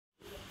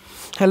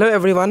Hello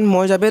everyone,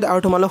 মই জাবেদ আৰু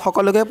তোমালোক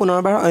সকলোকে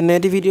পুনৰবাৰ অন্য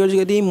এটি ভিডিঅ'ৰ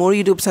যোগেদি মোৰ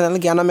ইউটিউব চেনেল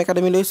জ্ঞানম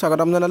একাডেমীলৈ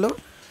স্বাগতম জনালোঁ।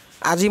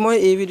 আজি মই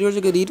এই ভিডিঅ'ৰ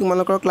যোগেদি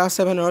তোমালোকৰ ক্লাছ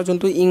 7ৰ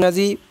যোনটো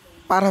ইংৰাজী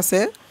পাঠ আছে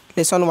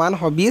লেসন 1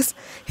 হবিজ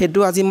হেতু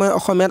আজি মই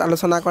অসমীয়াত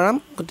আলোচনা কৰাম।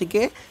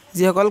 গতিকে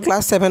যিসকল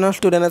ক্লাছ 7ৰ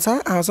ষ্টুডেন্ট আছে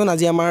আহচোন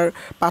আজি আমাৰ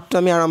পাঠটো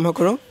আমি আৰম্ভ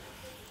কৰোঁ।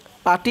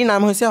 পাঠটিৰ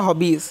নাম হৈছে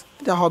হবিজ।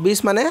 এতিয়া হবিজ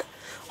মানে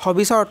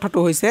হবিজৰ অৰ্থটো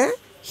হৈছে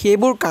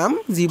সেইবোৰ কাম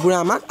যিবোৰে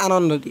আমাক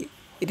আনন্দ দিয়ে।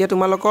 এতিয়া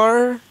তোমালোকৰ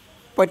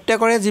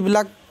প্ৰত্যেকৰে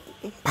যিবিলাক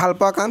ভাল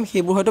পোৱা কাম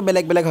সেইবোৰ হয়তো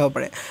বেলেগ বেলেগ হ'ব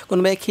পাৰে।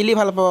 কোনোবাই খেলি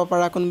ভাল পাব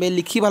পাৰে, কোনোবাই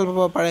লিখি ভাল পাব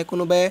পাৰে,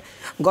 কোনোবাই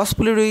গছ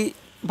পুলি ৰুই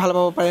ভাল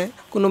পাব পাৰে,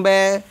 কোনোবাই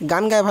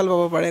গান গাই ভাল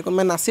পাব পাৰে,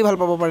 কোনোবাই নাচি ভাল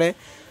পাব পাৰে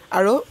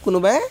আৰু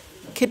কোনোবাই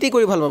খেতি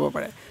কৰি ভাল পাব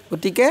পাৰে।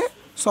 গতিকে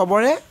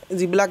সবৰে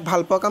যিবিলাক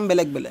ভাল পোৱা কাম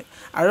বেলেগ বেলেগ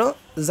আৰু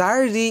যাৰ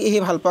যি এই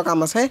ভাল পোৱা কাম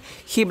আছে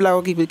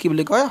সেইবিলাকক কি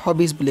বুলি কয়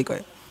হবিজ বুলি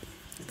কয়।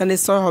 তাৰ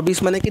নিশ্চয় হবিজ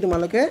মানে কি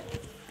তোমালোকে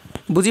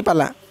বুজি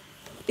পালা।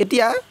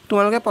 এতিয়া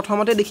তোমালোকে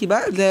প্ৰথমতে দেখিবা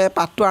যে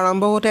পাঠটো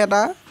আৰম্ভ হওঁতে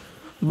এটা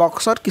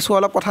বক্সত কিছু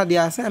অলপ কথা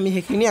দিয়া আছে, আমি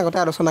সেইখিনি আগতে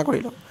আলোচনা কৰি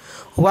লওঁ।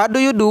 What do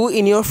U do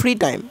in your free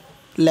time?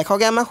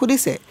 লেখকে আমাক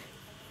সুধিছে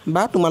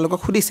বা তোমালোকক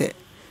সুধিছে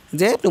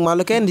যে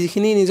তোমালোকে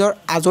যিখিনি নিজৰ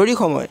আজৰি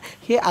সময়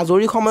সেই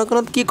আজৰি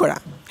সময়কণত কি কৰা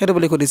সেইটো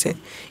বুলি সুধিছে।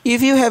 If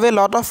U have a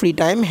lot of free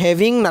time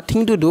having nothing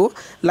to do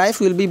life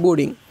will be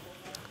boring.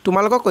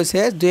 তোমালোকক কৈছে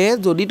যে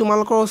যদি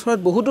তোমালোকৰ ওচৰত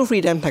বহুতো ফ্ৰী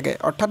টাইম থাকে,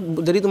 অৰ্থাৎ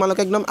যদি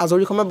তোমালোকে একদম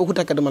আজৰি সময় বহুত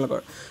থাকে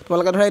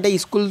তোমালোকে ধৰা এতিয়া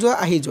স্কুল যোৱা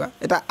আহি যোৱা,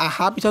 এটা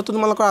আহা পিছতো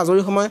তোমালোকৰ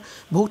আজৰি সময়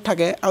বহুত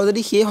থাকে আৰু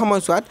যদি সেই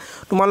সময়ছোৱাত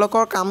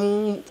তোমালোকৰ কাম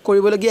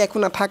কৰিবলগীয়া একো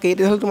নাথাকে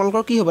তেতিয়াহ'লে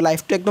তোমালোকৰ কি হ'ব,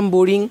 লাইফটো একদম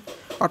বৰিং,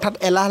 অৰ্থাৎ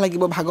এলাহ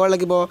লাগিব, ভাগৰ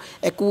লাগিব,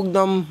 একো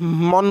একদম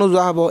মন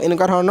নোযোৱা হ'ব,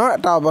 এনেকুৱা ধৰণৰ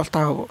এটা অৱস্থা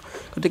হ'ব।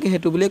 গতিকে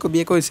সেইটো বুলিয়ে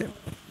কবিয়ে কৈছে।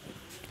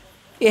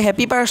 এ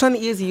happy person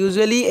is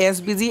usually as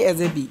busy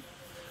as A B.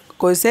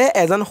 কৈছে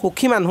এজন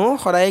সুখী মানুহ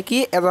সদায় কি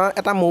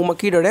এটা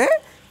মৌমাখিৰ দৰে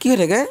কি হৈ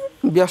থাকে,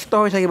 ব্যস্ত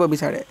হৈ থাকিব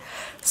বিচাৰে।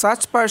 ছাচ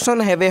পাৰ্চন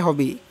হেভ এ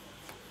হবি।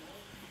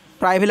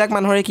 প্ৰায়বিলাক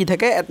মানুহৰে কি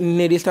থাকে,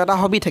 নিৰ্দিষ্ট এটা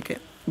হবি থাকে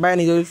বা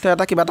নিৰ্দিষ্ট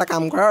এটা কিবা এটা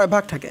কাম কৰাৰ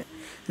অভ্যাস থাকে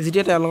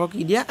যিটোৱে তেওঁলোকক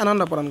কি দিয়ে,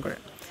 আনন্দ প্ৰদান কৰে।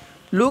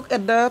 লুক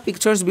এট দ্য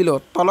পিকচাৰ্ছ বিল'।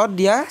 তলত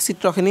দিয়া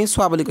চিত্ৰখিনি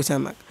চোৱা বুলি কৈছে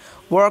আমাক।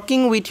 ৱৰ্কিং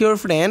উইথ ইয়'ৰ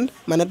ফ্ৰেণ্ড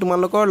মানে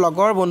তোমালোকৰ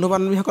লগৰ বন্ধু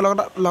বান্ধৱীসকলৰ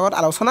লগত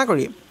আলোচনা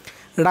কৰি।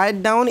 Right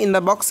down in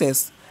the boxes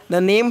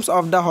the names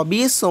of the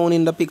hobbies shown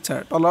in the picture.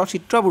 তলৰ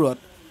চিত্ৰবোৰত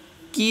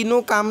কিনো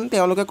কাম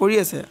তেওঁলোকে কৰি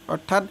আছে,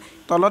 অৰ্থাৎ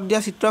তলত দিয়া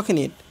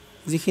চিত্ৰখিনিত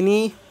যিখিনি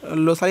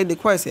ল'ৰা ছোৱালী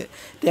দেখুৱাইছে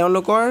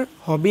তেওঁলোকৰ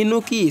হবিনো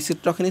কি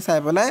চিত্ৰখিনি চাই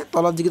পেলাই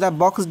তলত যিকেইটা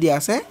বক্স দিয়া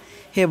আছে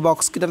সেই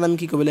বক্সকেইটাত আমি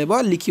কি কৰিব লাগিব,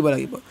 লিখিব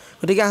লাগিব।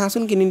 গতিকে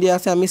আহাচোন কিনি দিয়া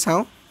আছে আমি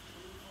চাওঁ।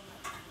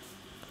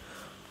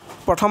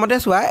 প্ৰথমতে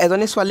চোৱা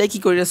এজনী ছোৱালীয়ে কি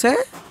কৰি আছে,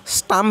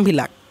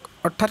 ষ্টাম্পবিলাক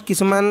অৰ্থাৎ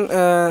কিছুমান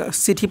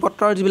চিঠি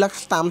পত্ৰৰ যিবিলাক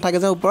ষ্টাম্প থাকে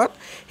যে ওপৰত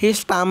সেই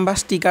ষ্টাম্প বা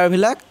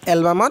ষ্টিকাৰবিলাক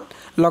এলবামত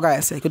লগাই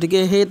আছে। গতিকে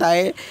তাই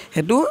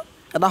সেইটো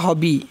এটা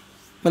হবি,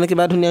 মানে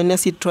কিবা ধুনীয়া ধুনীয়া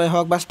চিত্ৰই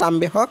হওক বা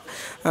ষ্টাম্পে হওক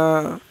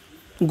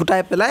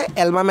গোটাই পেলাই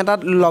এলবাম এটাত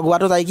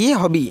লগোৱাটো তাই কি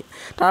হবি।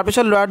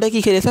 তাৰপিছত ল'ৰাটোৱে কি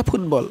খেলি আছে,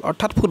 ফুটবল,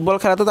 অৰ্থাৎ ফুটবল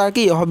খেলাটো তাৰ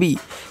কি হবি,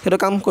 সেইটো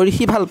কাম কৰি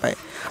সি ভাল পায়।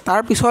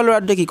 তাৰপিছৰ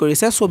ল'ৰাটোৱে কি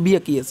কৰিছে, ছবি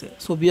আঁকি আছে,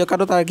 ছবি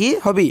অঁকাটো তাৰ কি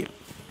হবি।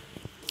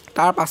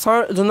 তাৰ পাছৰ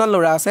যোনজন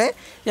ল'ৰা আছে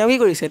তেওঁ কি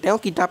কৰিছে, তেওঁ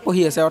কিতাপ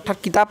পঢ়ি আছে, অৰ্থাৎ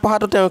কিতাপ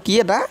পঢ়াটো তেওঁ কি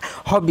এটা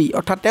হবি,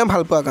 অৰ্থাৎ তেওঁ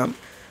ভাল পোৱা কাম।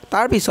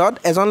 তাৰপিছত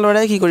এজন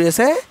ল'ৰাই কি কৰি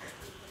আছে,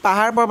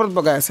 পাহাৰ পৰ্বত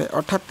বগাই আছে,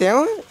 অৰ্থাৎ তেওঁ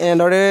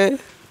এনেদৰে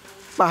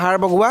পাহাৰ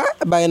বগোৱা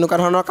বা এনেকুৱা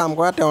ধৰণৰ কাম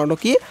কৰা তেওঁৰটো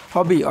কি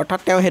হবি, অৰ্থাৎ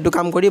তেওঁ সেইটো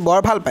কাম কৰি বৰ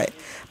ভাল পায়।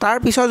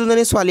 তাৰপিছত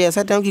যোনজনী ছোৱালী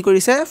আছে তেওঁ কি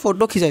কৰিছে,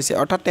 ফটো খিচাইছে,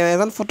 অৰ্থাৎ তেওঁ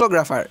এজন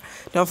ফটোগ্ৰাফাৰ,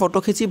 তেওঁ ফটো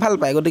খিচি ভাল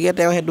পায়, গতিকে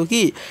তেওঁ সেইটো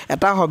কি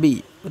এটা হবি।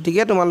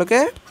 গতিকে তোমালোকে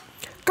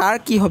কাৰ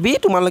কি হবি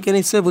তোমালোকে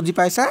নিশ্চয় বুজি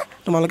পাইছা।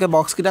 তোমালোকে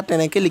বক্সকেইটাত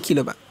তেনেকৈ লিখি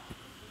ল'বা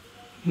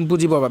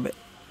বুজিবৰ বাবে।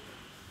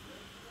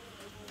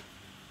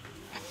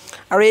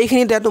 আৰু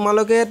এইখিনিতে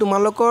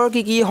তোমালোকৰ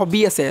কি কি হবি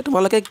আছে,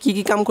 তোমালোকে কি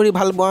কি কাম কৰি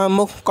ভাল পোৱা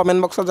মোক কমেণ্ট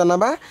বক্সত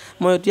জনাবা।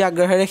 মই অতি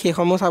আগ্ৰহেৰে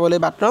সেইসমূহ চাবলৈ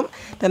বাট ল'ম।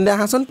 তেন্তে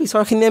আহাচোন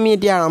পিছৰখিনি আমি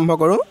এতিয়া আৰম্ভ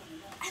কৰোঁ।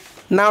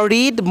 নাও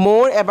ৰিড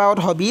মোৰ about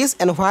hobbies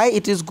and why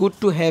it is good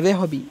to have a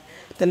hobby.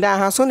 তেন্তে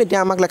আহাচোন এতিয়া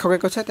আমাক লেখকে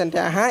কৈছে, তেন্তে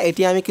আহা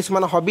এতিয়া আমি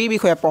কিছুমান হবিৰ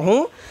বিষয়ে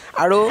পঢ়োঁ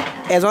আৰু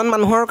এজন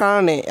মানুহৰ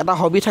কাৰণে এটা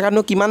হবি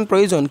থকাটো কিমান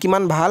প্ৰয়োজন,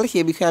 কিমান ভাল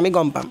সেই বিষয়ে আমি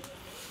গম পাম।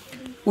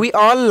 উই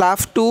all love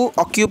to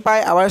অকিউপাই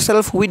hour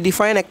self with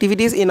different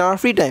activities in hour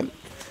free time.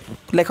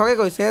 লেখকে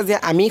কৈছে যে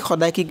আমি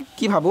সদায়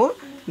কি ভাবোঁ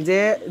যে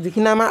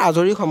যিখিনি আমাৰ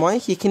আজৰি সময়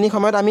সেইখিনি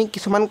সময়ত আমি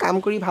কিছুমান কাম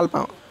কৰি ভাল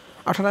পাওঁ,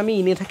 অৰ্থাৎ আমি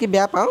এনেই থাকি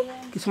বেয়া পাওঁ,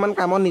 কিছুমান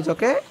কামত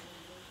নিজকে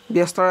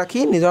ব্যস্ত ৰাখি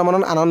নিজৰ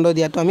মনত আনন্দ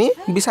দিয়াটো আমি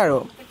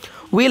বিচাৰোঁ।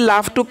 We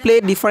love to play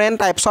different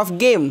types of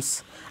games.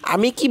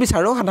 আমি কি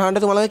বিচাৰোঁ সাধাৰণতে,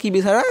 তোমালোকে কি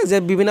বিচাৰা যে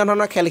বিভিন্ন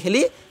ধৰণৰ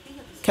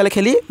খেল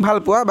খেলি ভাল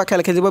পোৱা বা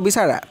খেল খেলিব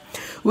বিচাৰা।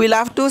 We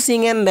love to Sing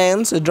and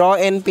dance, draw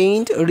and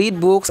paint, read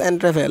books and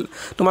travel.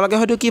 তোমালোকে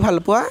হয়তো কি ভাল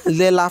পোৱা,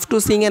 যে love to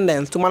Sing and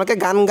dance, তোমালোকে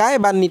গান গাই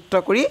বা নৃত্য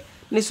কৰি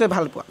নিশ্চয়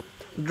ভাল পোৱা।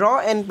 ড্ৰ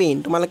এণ্ড পেইণ্ট,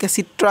 তোমালোকে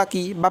চিত্ৰ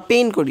আঁকি বা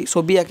পেইণ্ট কৰি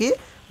ছবি আঁকি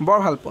বৰ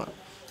ভাল পোৱা।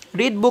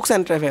 ৰিড বুকছ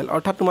এণ্ড ট্ৰেভেল,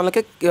 অৰ্থাৎ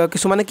তোমালোকে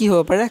কিছুমানে কি হ'ব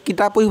পাৰে,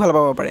 কিতাপ পঢ়ি ভাল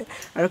পাব পাৰে,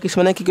 আৰু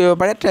কিছুমানে কি কৰিব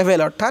পাৰে, ট্ৰেভেল,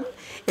 অৰ্থাৎ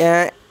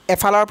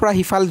এফালৰ পৰা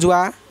সিফাল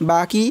যোৱা বা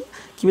কি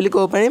বুলি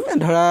ক'ব পাৰিম,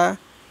 ধৰা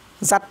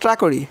যাত্ৰা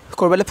কৰি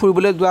কৰবালৈ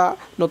ফুৰিবলৈ যোৱা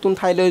নতুন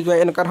ঠাইলৈ যোৱা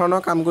এনেকুৱা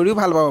ধৰণৰ কাম কৰিও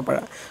ভাল পাব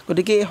পাৰা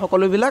গতিকে এই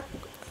সকলোবিলাক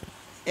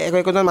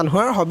একজন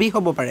মানুহৰ হবি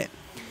হ'ব পাৰে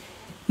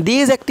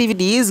These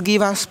activities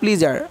give us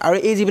pleasure আৰু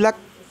এই যিবিলাক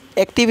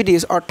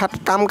এক্টিভিটিজ অৰ্থাৎ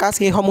কাম কাজ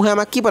সেইসমূহে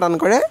আমাক কি প্ৰদান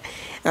কৰে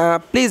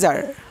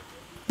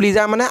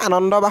প্লিজাৰ মানে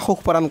আনন্দ বা সুখ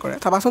প্ৰদান কৰে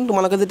চাবাচোন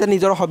তোমালোকে যেতিয়া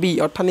নিজৰ হবি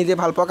অৰ্থাৎ নিজে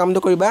ভাল পোৱা কামটো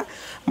কৰিবা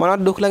মনত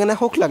দুখ লাগে নে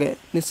সুখ লাগে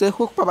নিশ্চয়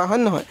সুখ পাবা হয়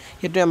নহয়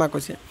সেইটোৱে আমাক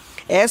কৈছে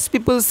As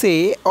people say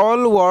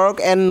all work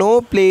and no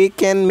play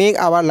can make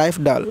our life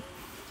dull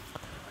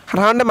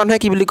সাধাৰণতে মানুহে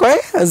কি বুলি কয়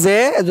যে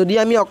যদি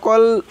আমি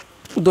অকল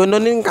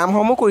দৈনন্দিন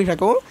কামসমূহ কৰি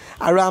থাকোঁ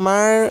আৰু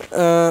আমাৰ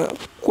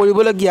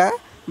কৰিবলগীয়া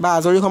বা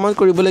আজৰি সময়ত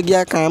কৰিবলগীয়া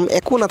কাম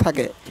একো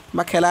নাথাকে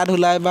বা খেলা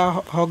ধূলাই বা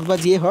হওক বা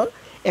যিয়ে হওক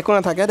একো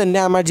নাথাকে তেন্তে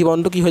আমাৰ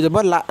জীৱনটো কি হৈ যাব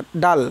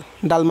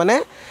ডাল মানে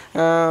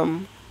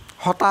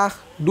হতাশ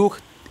দুখ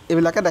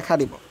এইবিলাকে দেখা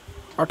দিব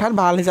অৰ্থাৎ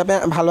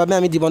ভালভাৱে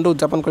আমি জীৱনটো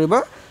উদযাপন কৰিব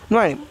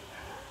নোৱাৰিম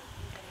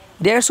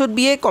There should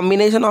be a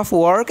combination of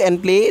work and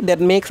play that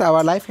makes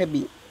our life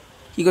happy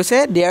কি কৈছে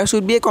There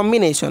should be a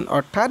combination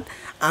অৰ্থাৎ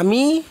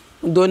আমি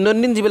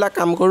দৈনন্দিন যিবিলাক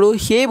কাম কৰোঁ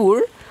সেইবোৰ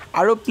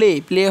আৰু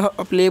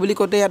প্লে বুলি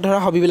কওঁতে ইয়াত ধৰা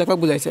হবিবিলাকক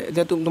বুজাইছে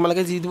যে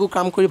তোমালোকে যিবোৰ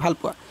কাম কৰি ভাল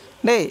পোৱা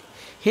দেই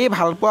সেই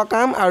ভাল পোৱা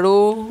কাম আৰু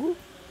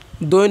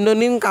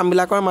দৈনন্দিন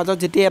কামবিলাকৰ মাজত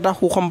যেতিয়া এটা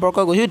সুসম্পৰ্ক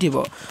গঢ়ি উঠিব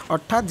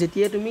অৰ্থাৎ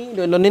যেতিয়া তুমি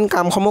দৈনন্দিন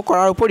কামসমূহ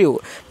কৰাৰ উপৰিও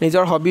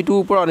নিজৰ হবিটোৰ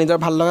ওপৰত নিজৰ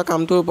ভাল লগা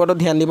কামটোৰ ওপৰত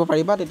ধ্যান দিব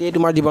পাৰিবা তেতিয়াই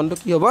তোমাৰ জীৱনটো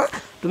কি হ'ব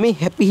তুমি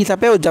হেপী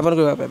হিচাপে উদযাপন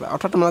কৰিব পাৰিবা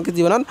অৰ্থাৎ তোমালোকে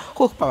জীৱনত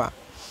সুখ পাবা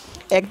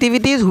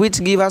Activities which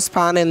give us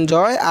fun and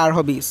joy are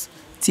hobbies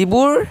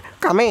যিবোৰ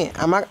কামে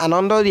আমাক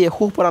আনন্দ দিয়ে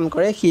সুখ প্ৰদান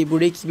কৰে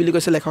সেইবোৰেই কি বুলি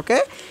কৈছে লেখকে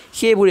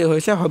সেইবোৰেই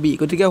হৈছে হবি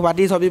গতিকে হোৱাট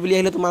ইজ হবি বুলি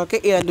আহিলে তোমালোকে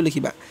এই লাইনটো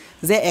লিখিবা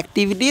যে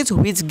activities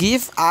which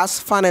give us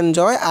fun and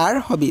joy are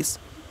hobbies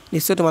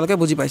নিশ্চয় তোমালোকে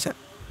বুজি পাইছা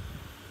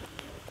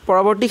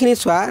পৰৱৰ্তীখিনি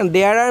চোৱা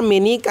there are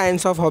many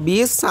kinds of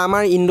hobbies some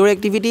are indoor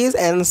activities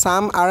and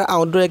some are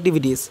outdoor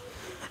activities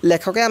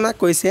লেখকে আমাক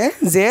কৈছে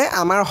যে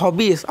আমাৰ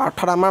হবিজ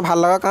অৰ্থাৎ আমাৰ ভাল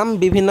লগা কাম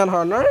বিভিন্ন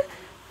ধৰণৰ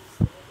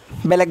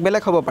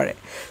বেলেগ হ'ব পাৰে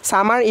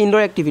সামাৰ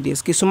ইনডোৰ এক্টিভিটিজ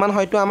কিছুমান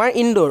হয়তো আমাৰ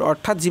ইনডোৰ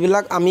অৰ্থাৎ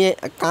যিবিলাক আমি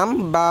কাম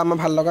বা আমাৰ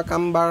ভাল লগা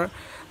কাম বা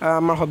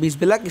আমাৰ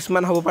হবিজবিলাক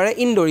কিছুমান হ'ব পাৰে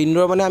ইনডোৰ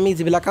মানে আমি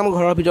যিবিলাক কাম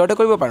ঘৰৰ ভিতৰতে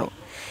কৰিব পাৰোঁ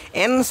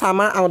এণ্ড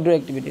সামাৰ আউটডোৰ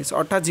এক্টিভিটিজ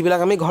অৰ্থাৎ যিবিলাক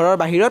আমি ঘৰৰ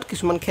বাহিৰত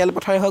কিছুমান খেল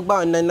পথাৰে হওক বা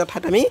অন্যান্য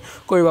ঠাইত আমি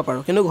কৰিব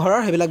পাৰোঁ কিন্তু ঘৰৰ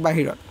সেইবিলাক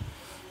বাহিৰত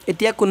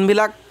এতিয়া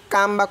কোনবিলাক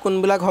কাম বা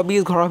কোনবিলাক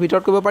হবিজ ঘৰৰ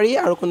ভিতৰত কৰিব পাৰি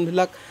আৰু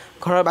কোনবিলাক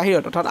ঘৰৰ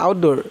বাহিৰত অৰ্থাৎ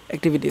আউটডোৰ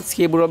এক্টিভিটিজ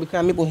সেইবোৰৰ বিষয়ে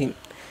আমি পঢ়িম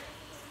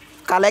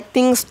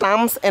কালেক্টিং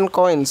ষ্টাম্পছ এণ্ড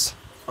কইনছ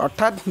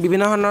অৰ্থাৎ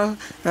বিভিন্ন ধৰণৰ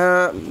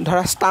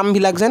ধৰা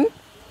ষ্টাম্পবিলাক যেন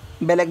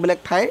বেলেগ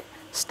ঠাইৰ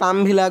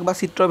ষ্টাম্পবিলাক বা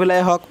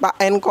চিত্ৰবিলাকেই হওক বা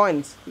এণ্ড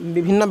কইনছ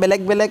বিভিন্ন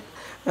বেলেগ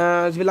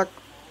যিবিলাক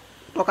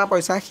টকা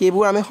পইচা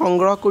সেইবোৰ আমি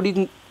সংগ্ৰহ কৰি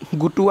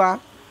গোটোৱা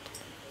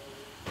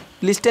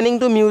লিষ্টেনিং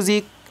টু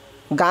মিউজিক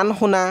গান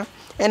শুনা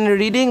এণ্ড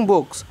ৰিডিং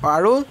বুকছ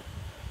আৰু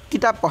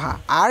কিতাপ পঢ়া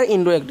আৰু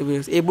ইনডোৰ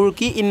এক্টিভিটিজ এইবোৰ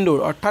কি ইনডোৰ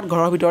অৰ্থাৎ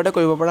ঘৰৰ ভিতৰতে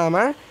কৰিব পৰা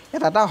আমাৰ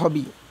এটা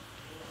হবি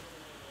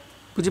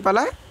বুজি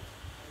পালা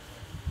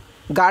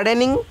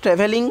gardening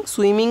travelling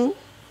swimming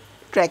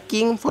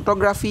trekking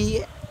photography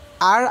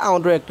আৰু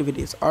আউটডোৰ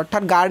এক্টিভিটিজ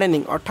অৰ্থাৎ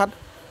গাৰ্ডেনিং অৰ্থাৎ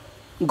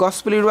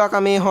গছপুলি ৰোৱা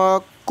কামেই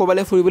হওক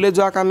ক'ৰবালৈ ফুৰিবলৈ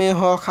যোৱা কামেই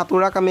হওক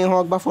সাঁতোৰা কামেই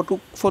হওক বা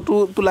ফটো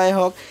তোলাই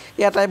হওক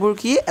এই আটাইবোৰ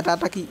কি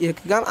এটা কি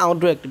কাম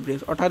আউটডোৰ এক্টিভিটিজ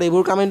অৰ্থাৎ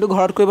এইবোৰ কাম কিন্তু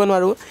ঘৰত কৰিব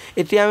নোৱাৰোঁ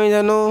এতিয়া আমি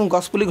জানো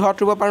গছপুলি ঘৰত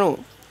ৰুব পাৰোঁ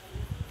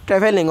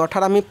ট্ৰেভেলিং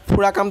অৰ্থাৎ আমি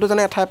ফুৰা কামটো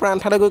জানো এঠাইৰ পৰা আন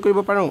ঠাইলৈ গৈ কৰিব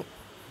পাৰোঁ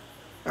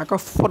আকৌ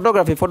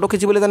ফটোগ্ৰাফি ফটো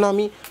খিচিবলৈ জানো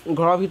আমি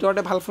ঘৰৰ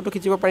ভিতৰতে ভাল ফটো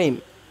খিচিব পাৰিম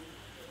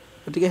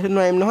গতিকে সেইটো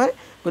নোৱাৰিম নহয়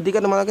গতিকে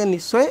তোমালোকে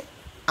নিশ্চয়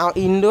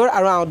ইনডোৰ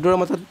আৰু আউটডোৰৰ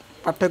মাজত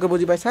পাৰ্থক্য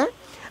বুজি পাইছা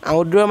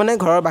আউটডোৰ মানে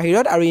ঘৰৰ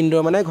বাহিৰত আৰু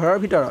ইনডোৰ মানে ঘৰৰ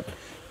ভিতৰত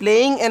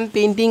playing and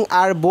painting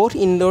R both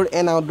indoor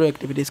and outdoor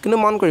activities কিন্তু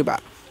মন কৰিবা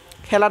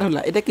খেলা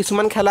ধূলা এতিয়া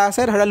কিছুমান খেলা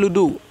আছে ধৰা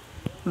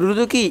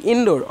লুডুটো কি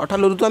ইনডোৰ অৰ্থাৎ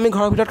লুডুটো আমি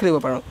ঘৰৰ ভিতৰত খেলিব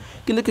পাৰোঁ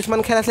কিন্তু কিছুমান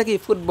খেল আছে কি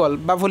ফুটবল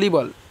বা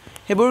ভলীবল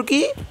সেইবোৰ কি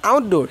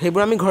আউটডোৰ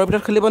সেইবোৰ আমি ঘৰৰ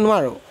ভিতৰত খেলিব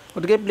নোৱাৰোঁ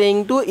গতিকে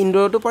প্লেয়িংটো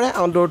ইনডোৰতো পৰে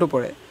আউটডোৰতো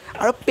পৰে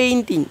আৰু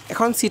পেইণ্টিং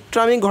এখন চিত্ৰ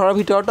আমি ঘৰৰ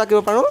ভিতৰতো আঁকিব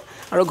পাৰোঁ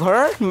আৰু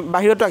ঘৰৰ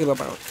বাহিৰতো আঁকিব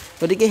পাৰোঁ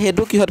গতিকে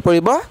সেইটো কিহত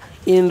পৰিব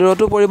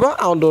ইনডোৰতো পৰিব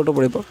আউটডোৰতো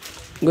পৰিব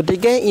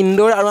গতিকে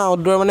ইনডোৰ আৰু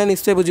আউটডোৰ মানে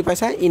নিশ্চয় বুজি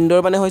পাইছা ইনডোৰ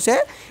মানে হৈছে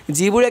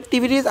যিবোৰ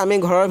এক্টিভিটিজ আমি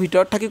ঘৰৰ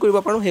ভিতৰত থাকি কৰিব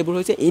পাৰোঁ সেইবোৰ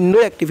হৈছে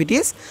ইনডোৰ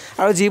এক্টিভিটিজ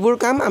আৰু যিবোৰ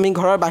কাম আমি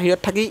ঘৰৰ বাহিৰত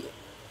থাকি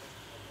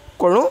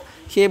কৰোঁ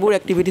সেইবোৰ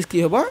এক্টিভিটিজ কি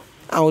হ'ব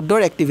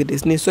আউটডোৰ এক্টিভিটিজ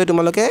নিশ্চয়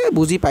তোমালোকে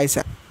বুজি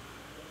পাইছা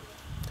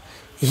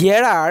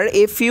Here are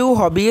a few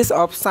hobbies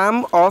of some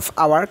of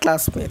our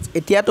classmates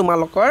এতিয়া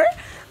তোমালোকৰ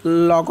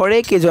লগৰে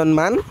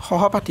কেইজনমান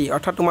সহপাঠী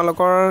অৰ্থাৎ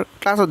তোমালোকৰ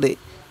ক্লাছতে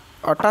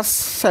অৰ্থাৎ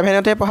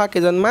 7তে পঢ়া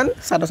কেইজনমান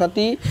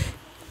ছাত্ৰ-ছাত্ৰী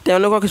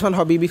তেওঁলোকৰ কিছুমান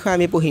হবি বিষয়ে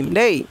আমি পঢ়িম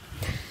দেই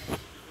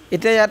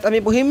এতিয়া ইয়াত আমি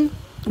পঢ়িম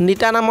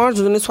নিতা নামৰ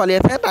যোনজনী ছোৱালী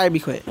আছে তাইৰ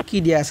বিষয়ে কি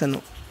দিয়া আছেনো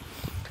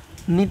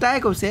নিতাই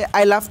কৈছে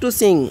আই লাভ টু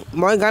সিং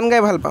মই গান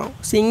গাই ভাল পাওঁ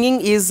ছিংগিং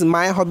ইজ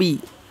মাই হবি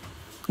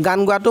গান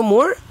গোৱাটো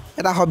মোৰ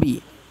এটা hobby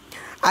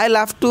I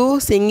love to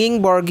singing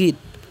বৰগীত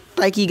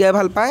তাই কি গাই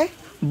ভাল পায়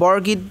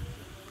বৰগীত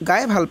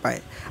গাই ভাল পায়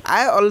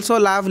আই অলছ'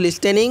 লাভ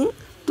লিষ্টেনিং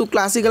টু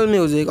ক্লাছিকেল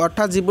মিউজিক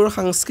অৰ্থাৎ যিবোৰ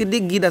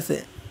সাংস্কৃতিক গীত আছে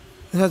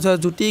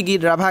জ্যোতি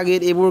গীত ৰাভা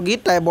গীত এইবোৰ গীত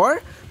তাই বৰ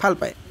ভাল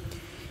পায়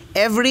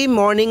এভৰি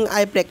মৰ্নিং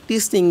আই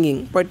প্ৰেক্টিছ ছিংগিং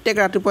প্ৰত্যেক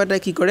ৰাতিপুৱা তাই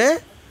কি কৰে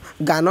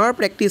গানৰ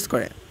প্ৰেক্টিছ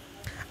কৰে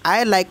আই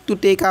like to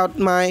take out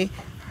my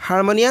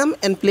harmonium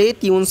and play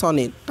tunes on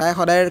it তাই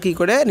সদায় কি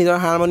কৰে নিজৰ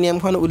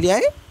হাৰমনিয়ামখন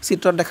উলিয়াই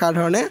চিত্ৰত দেখাৰ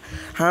ধৰণে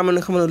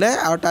হাৰমনিয়ামখন উলিয়াই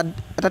আৰু তাত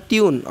এটা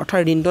টিউন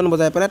অৰ্থাৎ ৰিংটন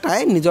বজাই পেলাই তাই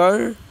নিজৰ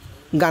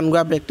গান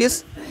গোৱা প্ৰেক্টিছ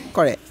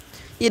কৰে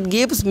ইট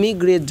গিভছ মি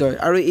গ্ৰেট জয়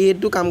আৰু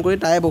এইটো কাম কৰি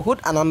তাই বহুত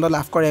আনন্দ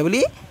লাভ কৰে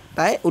বুলি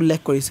তাই উল্লেখ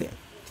কৰিছে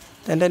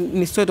তেন্তে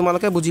নিশ্চয়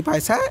তোমালোকে বুজি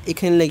পাইছা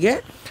এইখিনিলৈকে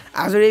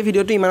আজিৰ এই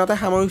ভিডিঅ'টো ইমানতে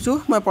সামৰিছোঁ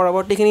মই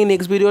পৰৱৰ্তীখিনি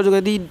নেক্সট ভিডিঅ'ৰ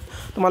যোগেদি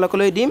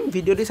তোমালোকলৈ দিম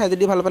ভিডিঅ'টি চাই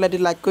যদি ভাল পালে এটি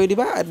লাইক কৰি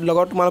দিবা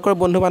লগত তোমালোকৰ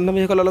বন্ধু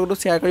বান্ধৱীসকলৰ লগতো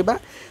শ্বেয়াৰ কৰিবা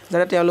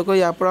যাতে তেওঁলোকে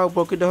ইয়াৰ পৰা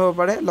উপকৃত হ'ব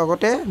পাৰে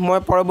লগতে মই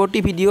পৰৱৰ্তী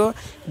ভিডিঅ'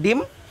 দিম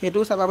সেইটো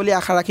চাবা বুলি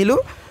আশা ৰাখিলোঁ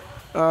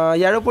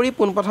ইয়াৰ উপৰি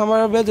পোনপ্ৰথমৰ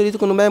বাবে যদি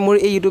কোনোবাই মোৰ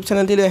এই ইউটিউব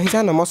চেনেলটিলৈ আহিছা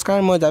নমস্কাৰ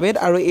মই জাবেদ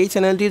আৰু এই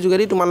চেনেলটিৰ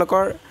যোগেদি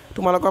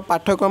তোমালোকৰ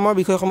পাঠ্যক্ৰমৰ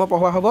বিষয়সমূহ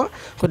পঢ়োৱা হ'ব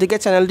গতিকে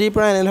চেনেলটিৰ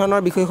পৰা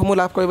এনেধৰণৰ বিষয়সমূহ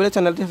লাভ কৰিবলৈ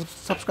চেনেলটি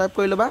ছাবস্ক্ৰাইব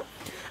কৰি ল'বা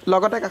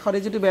লগতে কাষতে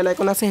যিটো বেল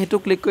আইকন আছে সেইটো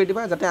ক্লিক কৰি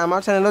দিবা যাতে আমাৰ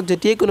চেনেলত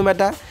যেতিয়াই কোনোবা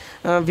এটা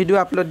ভিডিঅ'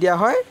 আপলোড দিয়া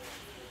হয়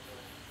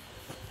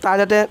তাৰ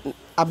যাতে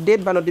আপডেট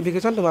বা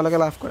নটিফিকেশ্যন তোমালোকে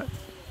লাভ কৰা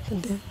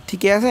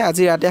ঠিকে আছে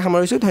আজি ৰাতি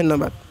সামৰিছোঁ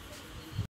ধন্যবাদ